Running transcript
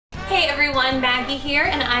Hey everyone, Maggie here,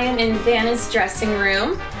 and I am in Vanna's dressing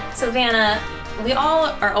room. So Vanna, we all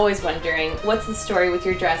are always wondering, what's the story with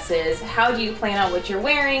your dresses? How do you plan out what you're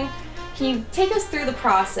wearing? Can you take us through the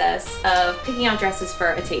process of picking out dresses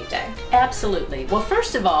for a tape day? Absolutely. Well,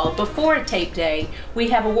 first of all, before a tape day, we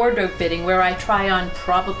have a wardrobe fitting where I try on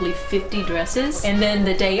probably 50 dresses. And then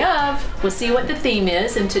the day of, we'll see what the theme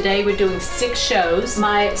is. And today we're doing 6 shows.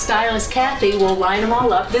 My stylist, Kathy, will line them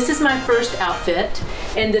all up. This is my first outfit.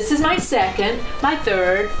 And this is my second, my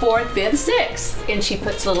third, fourth, fifth, sixth. And she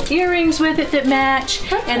puts little earrings with it that match.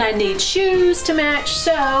 Perfect. And I need shoes to match.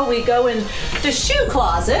 So we go in the shoe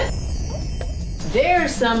closet.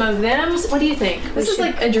 There's some of them. What do you think? This is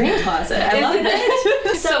like a dream closet. I love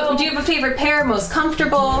it. So do you have a favorite pair, most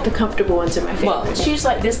comfortable? The comfortable ones are my favorite. Well, shoes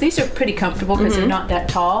like this, these are pretty comfortable because they're not that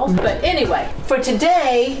tall. But anyway, for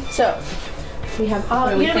today, so we have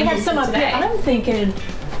we have some up here. I'm thinking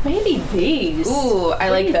maybe these. Ooh, I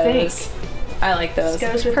like those. I like those.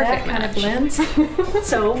 This goes with perfect that kind of blends.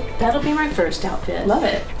 So that'll be my first outfit. Love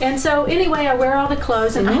it. And so anyway, I wear all the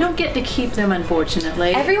clothes and I don't get to keep them,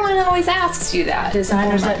 unfortunately. Everyone always asks you that.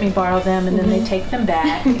 Designers let me borrow them and then they take them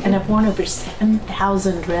back. And I've worn over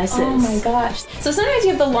 7,000 dresses. Oh my gosh. So sometimes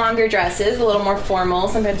you have the longer dresses, a little more formal,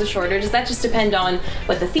 sometimes the shorter. Does that just depend on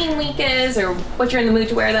what the theme week is or what you're in the mood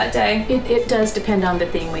to wear that day? It does depend on the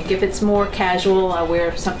theme week. If it's more casual, I'll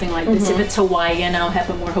wear something like this. If it's Hawaiian, I'll have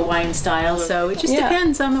a more Hawaiian style. So it just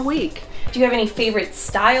depends on the week. Do you have any favorite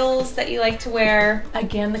styles that you like to wear?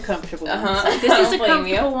 Again, the comfortable ones. This is a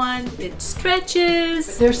comfortable one. It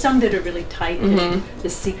stretches. There's some that are really tight. The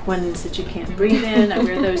sequins that you can't breathe in. I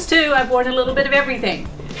wear those too. I've worn a little bit of everything.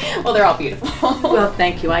 Well, they're all beautiful. Well,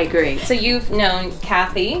 thank you. I agree. So you've known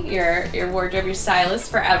Kathy, your wardrobe, your stylist,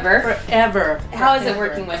 forever. Forever. How is it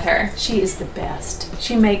working with her? She is the best.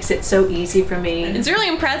 She makes it so easy for me. It's really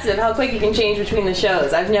impressive how quick you can change between the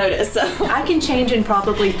shows. I've noticed. So. I can change in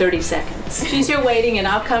probably 30 seconds. She's here waiting, and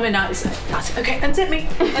I'll come and I'll say, okay, unzip me.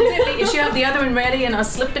 And she'll have the other one ready, and I'll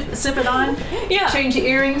slip it on. Yeah. Change the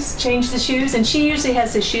earrings, change the shoes, and she usually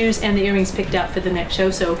has the shoes and the earrings picked out for the next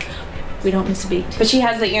show, so we don't miss a beat. But she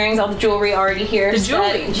has the earrings, all the jewelry already here. The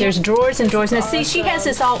jewelry. There's drawers and drawers. Now see, she has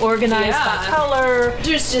this all organized by color.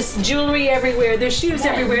 There's just jewelry everywhere. There's shoes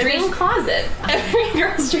everywhere. Dream closet. Every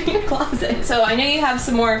girl's dream closet. So I know you have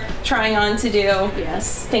some more trying on to do.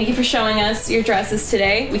 Yes. Thank you for showing us your dresses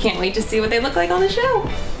today. We can't wait to see what they look like on the show.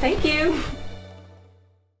 Thank you.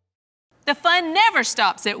 The fun never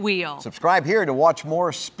stops at Wheel. Subscribe here to watch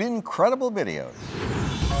more Spincredible videos.